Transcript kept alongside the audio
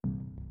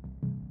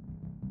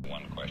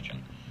one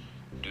question.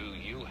 Do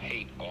you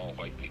hate all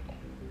white people?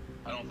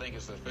 I don't think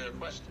it's a fair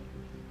question.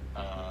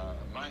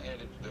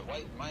 The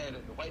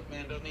white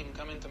man doesn't even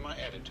come into my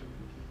attitude.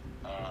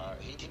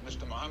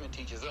 Mr. Muhammad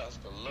teaches us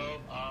to love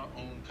our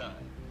own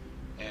kind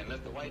and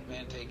let the white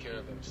man take care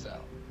of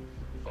himself.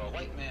 For a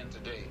white man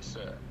today,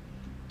 sir,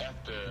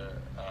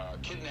 after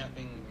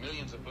kidnapping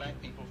millions of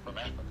black people from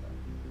Africa,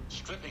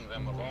 stripping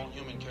them of all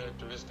human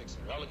characteristics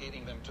and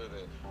relegating them to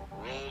the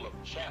role of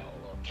chattel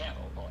or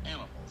cattle or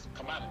animals,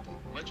 commodity,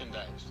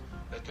 merchandise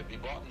that could be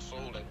bought and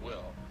sold at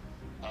will,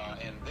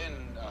 and then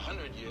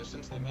 100 years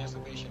since the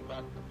Emancipation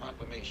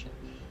Proclamation,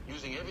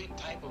 using every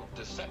type of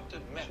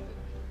deceptive method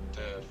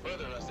to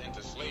further us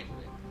into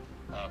slavery,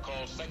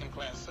 called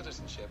second-class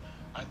citizenship,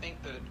 I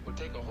think that it would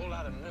take a whole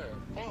lot of nerve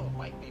for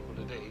white people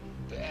today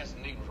to ask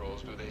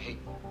Negroes, do they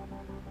hate them?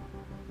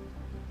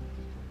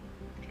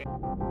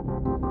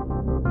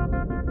 Okay.